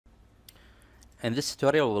In this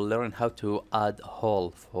tutorial, we'll learn how to add a hole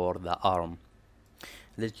for the arm.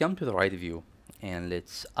 Let's jump to the right view and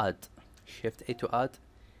let's add Shift A to add,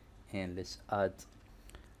 and let's add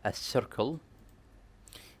a circle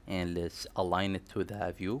and let's align it to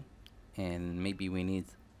the view, and maybe we need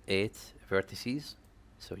 8 vertices,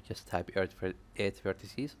 so just type 8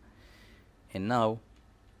 vertices. And now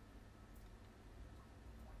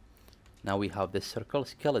we have this circle.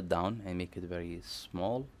 Scale it down and make it very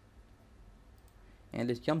small, and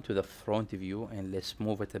let's jump to the front view and let's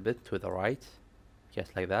move it a bit to the right,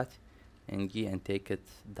 just like that, and take it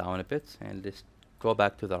down a bit, and let's go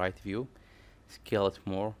back to the right view, scale it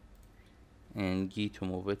more, and to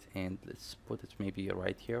move it, and let's put it maybe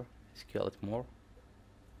right here, scale it more.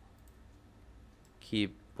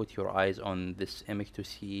 Put your eyes on this image to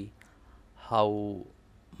see how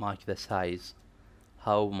much the size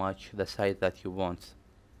that you want.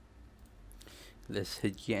 Let's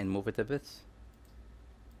hit G and move it a bit.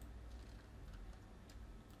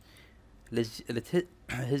 Let's hit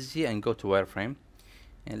Z and go to wireframe,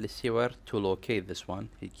 and let's see where to locate this one.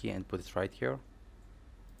 Hit G and put it right here,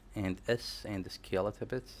 and S, and scale it a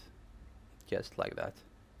bit, just like that.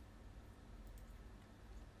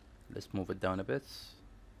 Let's move it down a bit.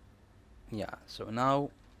 Yeah, so now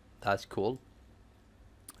that's cool.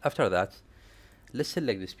 After that, let's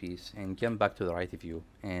select this piece and jump back to the right view,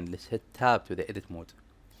 and let's hit tab to the edit mode,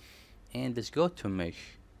 and let's go to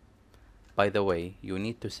mesh. By the way, you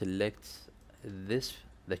need to select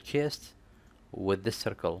the chest with this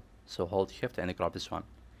circle, so hold Shift and grab this one.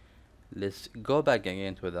 Let's go back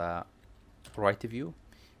again to the right view,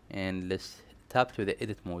 and let's tap to the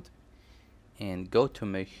edit mode and go to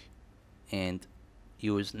mesh and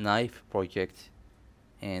use knife project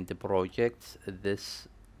and project this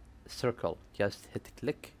circle. Just hit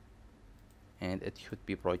click and it should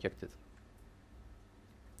be projected.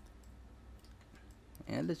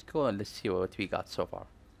 And let's go and let's see what we got so far.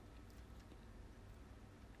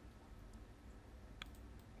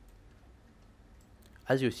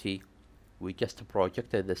 As you see, we just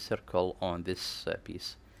projected the circle on this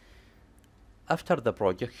piece. After the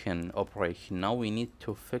projection operation, now we need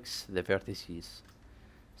to fix the vertices.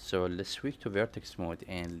 So let's switch to vertex mode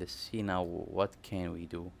and let's see now what can we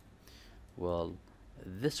do. Well,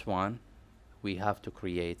 this one we have to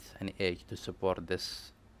create an edge to support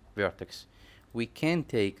this vertex. We can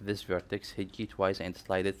take this vertex, hit G twice and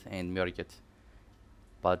slide it and merge it,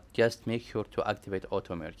 but just make sure to activate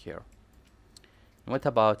auto merge here. What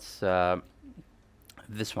about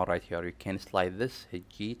this one right here? You can slide this, hit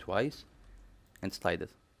G twice and slide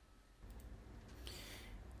it.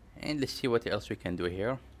 And let's see what else we can do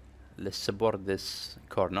here. Let's support this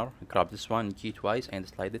corner, grab this one, G twice and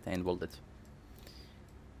slide it and weld it.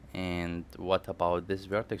 And what about this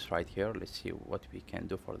vertex right here? Let's see what we can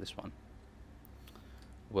do for this one.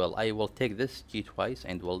 Well, I will take this G twice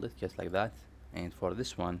and weld it just like that, and for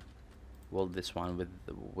this one, weld this one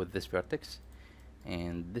with this vertex,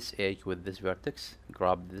 and this edge with this vertex,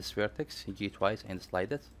 grab this vertex, G twice and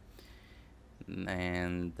slide it,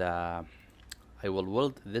 and I will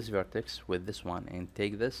weld this vertex with this one and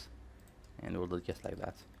take this and weld it just like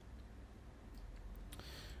that.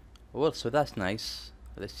 Well, so that's nice.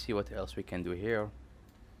 Let's see what else we can do here.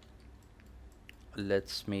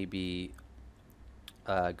 Let's maybe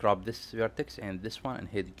grab this vertex and this one and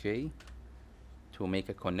hit J to make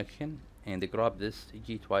a connection, and grab this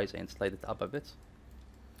G twice and slide it up a bit.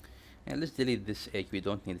 And let's delete this edge, we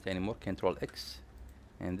don't need it anymore. Control X,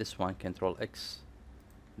 and this one Control X,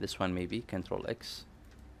 this one maybe Control X.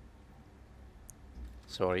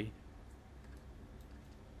 Sorry,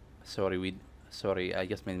 I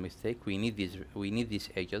just made a mistake. We need these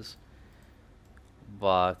edges,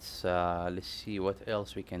 but let's see what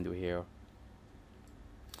else we can do here.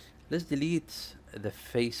 Let's delete the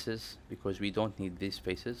faces because we don't need these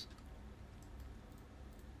faces.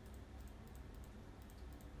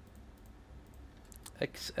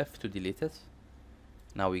 XF to delete it.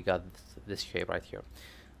 Now we got this shape right here.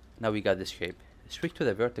 Now we got this shape. Switch to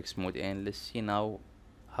the vertex mode and let's see now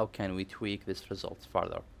how can we tweak this result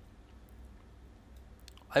further.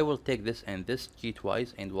 I will take this and this G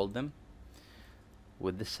twice and weld them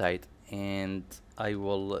with this side, and I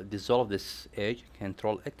will dissolve this edge,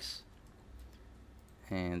 Control X,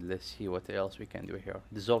 and let's see what else we can do here.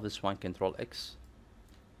 Dissolve this one, Control X,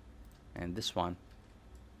 and this one.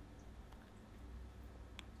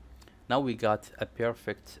 Now we got a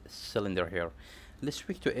perfect cylinder here. Let's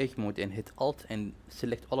switch to edge mode and hit Alt and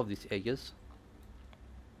select all of these edges.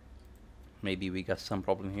 Maybe we got some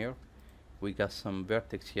problem here. We got some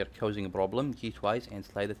vertex here causing a problem. G twice and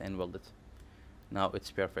slide it and weld it. Now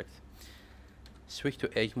it's perfect. Switch to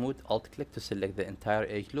edge mode, alt click to select the entire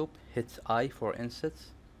edge loop, hit I for inset,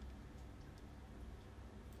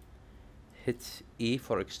 hit E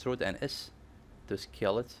for extrude and S to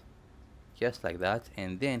scale it, just like that,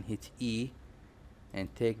 and then hit E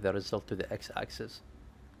and take the result to the x-axis,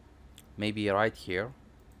 maybe right here,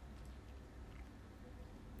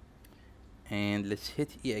 and let's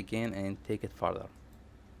hit E again and take it further,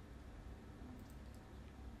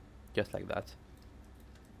 just like that.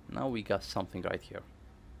 Now we got something right here.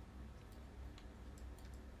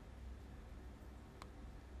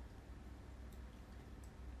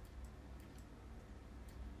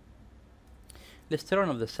 Let's turn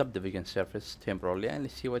off the subdivision surface temporarily and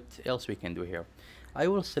let's see what else we can do here. I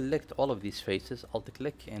will select all of these faces, alt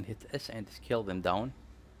click and hit S and scale them down.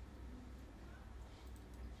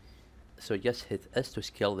 So just hit S to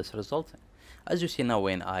scale this result. As you see now,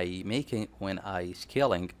 when I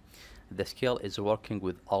scaling, the scale is working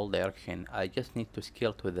with all direction. I just need to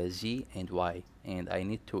scale to the Z and Y, and I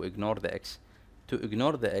need to ignore the X. To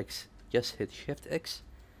ignore the X, just hit Shift X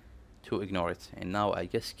to ignore it, and now I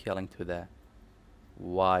just scaling to the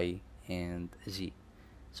Y and Z.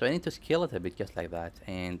 So I need to scale it a bit just like that,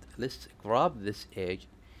 and let's grab this edge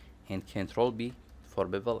and Control B for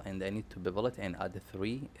bevel, and I need to bevel it and add the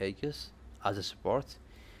 3 edges as a support,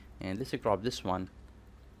 and let's grab this one,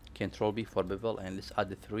 Control B for bevel, and let's add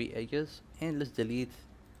the 3 edges, and let's delete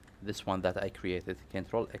this one that I created,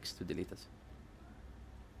 Control X to delete it.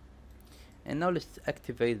 And now let's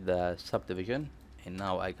activate the subdivision, and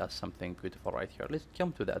now I got something beautiful right here. Let's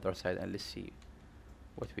jump to the other side and let's see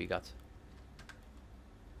what we got.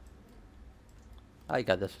 I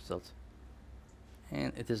got this result,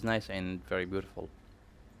 and it is nice and very beautiful.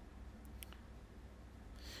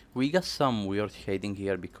 We got some weird shading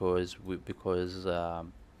here because we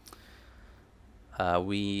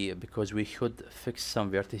should fix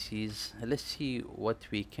some vertices. Let's see what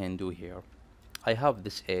we can do here. I have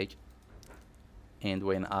this edge, and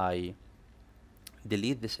when I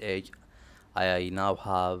delete this edge, I now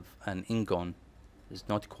have an ingon. It's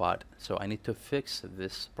not quad, so I need to fix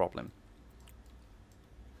this problem.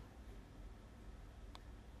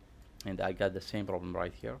 And I got the same problem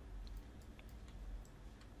right here.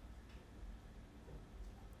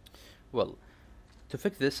 Well, to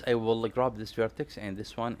fix this, I will grab this vertex and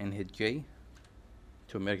this one and hit J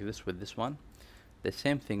to merge this with this one. The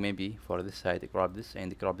same thing maybe for this side, grab this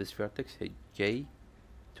and grab this vertex, hit J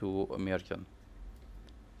to merge them.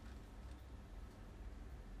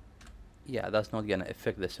 Yeah, that's not gonna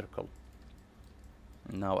affect the circle.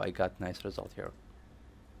 Now I got nice result here.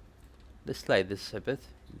 Let's slide this a bit,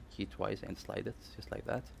 key twice and slide it just like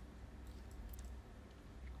that.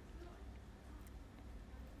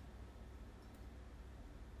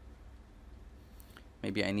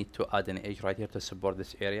 Maybe I need to add an edge right here to support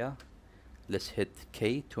this area. Let's hit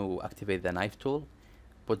K to activate the knife tool.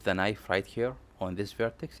 Put the knife right here on this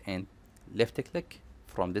vertex and left click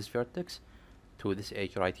from this vertex to this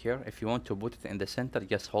edge right here. If you want to put it in the center,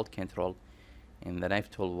 just hold Control and the knife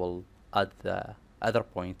tool will add the other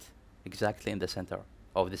point exactly in the center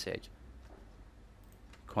of this edge.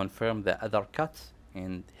 Confirm the other cut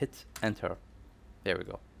and hit enter. There we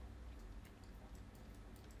go.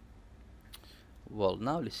 Well,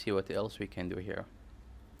 now let's see what else we can do here.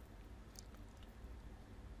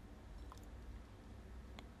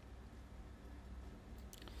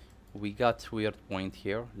 We got weird point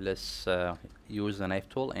here. Let's use the knife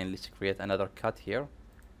tool and let's create another cut here.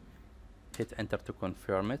 Hit enter to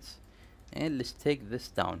confirm it, and let's take this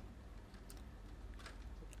down.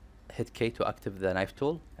 Hit K to activate the knife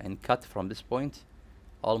tool and cut from this point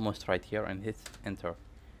almost right here and hit enter.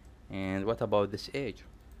 And what about this edge?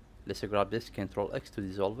 Let's grab this, Control X to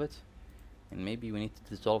dissolve it, and maybe we need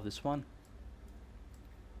to dissolve this one.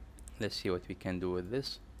 Let's see what we can do with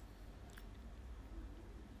this.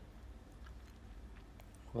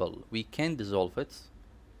 Well, we can dissolve it,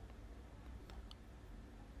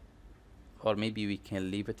 or maybe we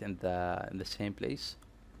can leave it in the same place.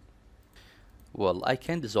 Well, I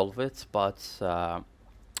can dissolve it, but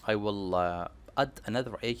I will add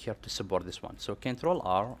another edge here to support this one. So Control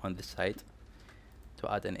R on this side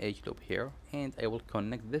to add an edge loop here, and I will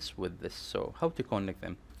connect this with this. So how to connect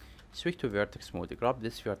them? Switch to vertex mode, grab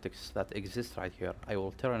this vertex that exists right here. I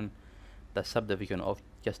will turn the subdivision off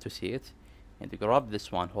just to see it, and grab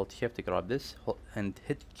this one, hold shift to grab this, and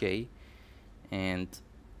hit J, and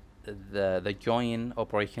the join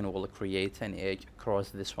operation will create an edge across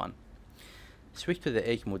this one. Switch to the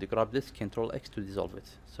edge mode, grab this, Control X to dissolve it,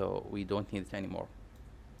 so we don't need it anymore.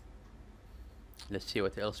 Let's see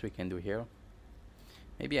what else we can do here.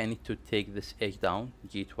 Maybe I need to take this edge down,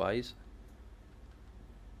 G twice,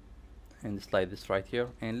 and slide this right here,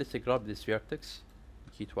 and let's grab this vertex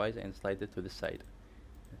key twice and slide it to the side.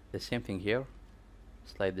 The same thing here,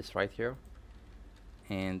 slide this right here,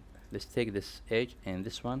 and let's take this edge and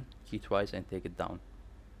this one key twice and take it down,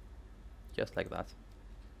 just like that.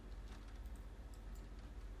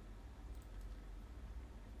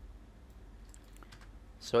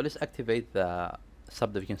 So let's activate the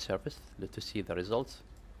subdivision surface to see the results.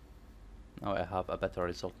 Now I have a better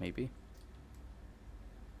result maybe.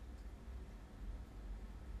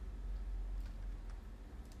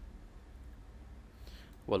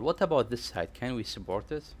 Well, what about this side? Can we support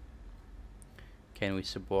it? Can we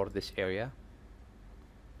support this area?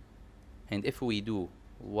 And if we do,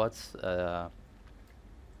 what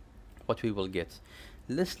we will get?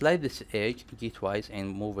 Let's slide this edge gate-wise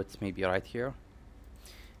and move it maybe right here.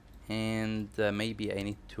 And maybe I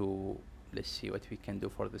need to, let's see what we can do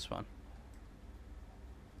for this one.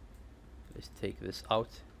 Let's take this out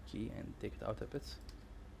key and take it out a bit.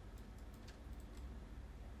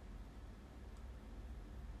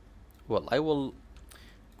 Well, I will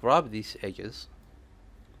grab these edges.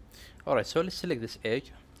 Alright, so let's select this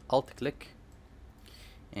edge, alt click,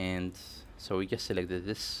 and so we just selected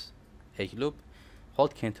this edge loop,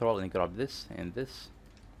 hold Control and grab this and this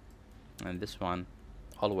one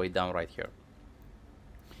all the way down right here.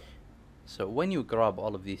 So when you grab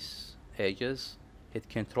all of these edges, hit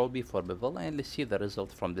Control B for bevel, and let's see the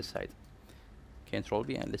result from this side. Control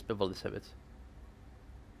B, and let's bevel this a bit.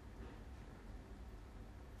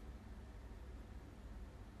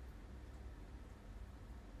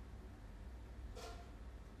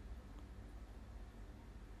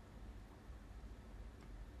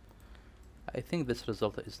 I think this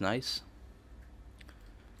result is nice.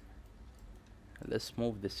 Let's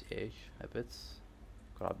move this edge a bit,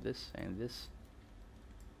 grab this,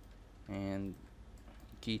 and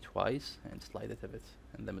key twice and slide it a bit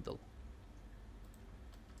in the middle.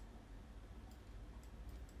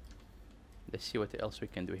 Let's see what else we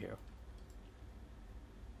can do here.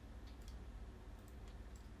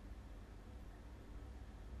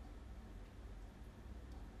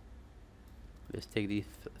 Let's take these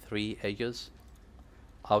three edges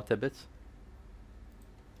out a bit.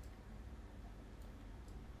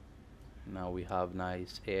 Now we have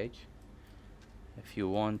nice edge. If you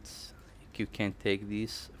want, you can take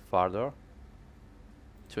these farther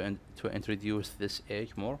to introduce this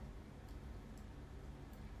edge more.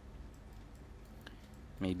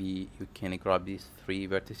 Maybe you can grab these three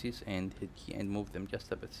vertices and hit key and move them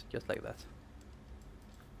just a bit, just like that.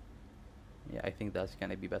 Yeah, I think that's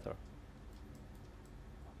gonna be better.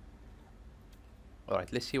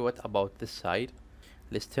 Alright, let's see what about this side.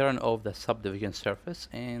 Let's turn off the subdivision surface,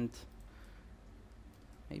 and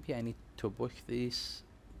maybe I need to push these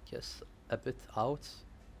just a bit out.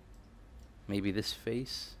 Maybe this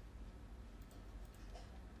face.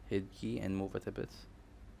 Hit key and move it a bit.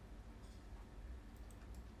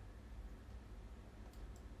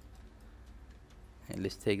 And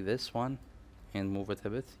let's take this one and move it a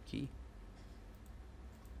bit, key.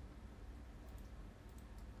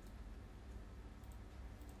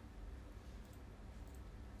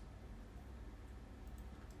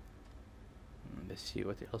 Let's see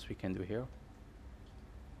what else we can do here.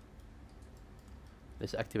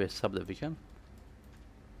 Let's activate subdivision.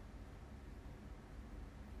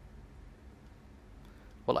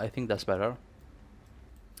 Well, I think that's better.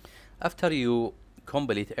 After you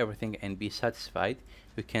complete everything and be satisfied,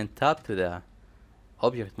 you can tap to the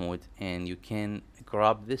object mode and you can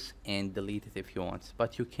grab this and delete it if you want,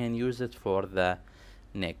 but you can use it for the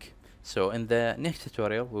neck. So in the next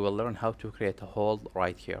tutorial we will learn how to create a hole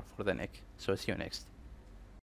right here for the neck. So see you next.